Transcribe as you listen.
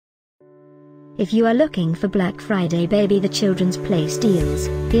If you are looking for Black Friday Baby the Children's Place deals,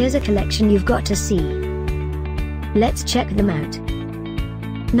 here's a collection you've got to see. Let's check them out.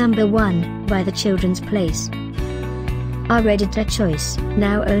 Number 1, by the Children's Place. Our editor choice,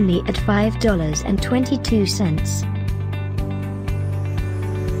 now only at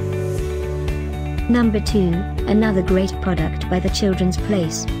 $5.22. Number 2, another great product by the Children's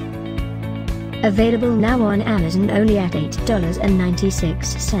Place. Available now on Amazon only at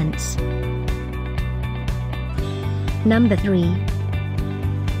 $8.96. Number 3.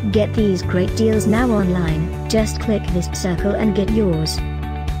 Get these great deals now online, just click this circle and get yours.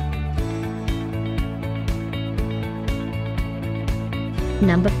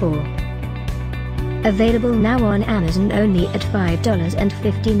 Number 4. Available now on Amazon only at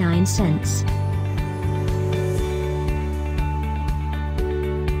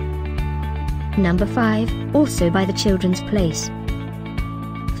 $5.59. Number 5, also by the Children's Place.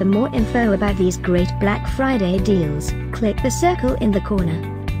 For more info about these great Black Friday deals, click the circle in the corner.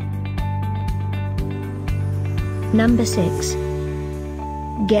 Number 6.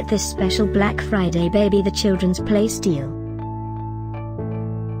 Get this special Black Friday Baby the Children's Place deal.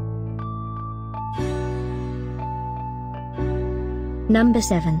 Number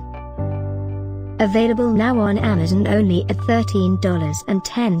 7. Available now on Amazon only at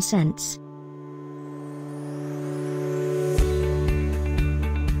 $13.10.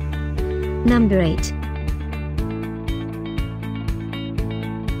 Number 8.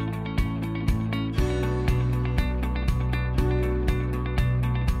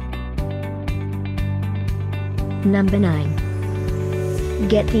 Number 9.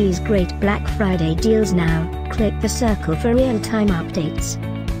 Get these great Black Friday deals now, click the circle for real-time updates.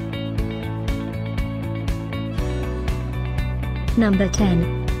 Number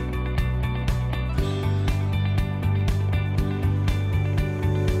 10.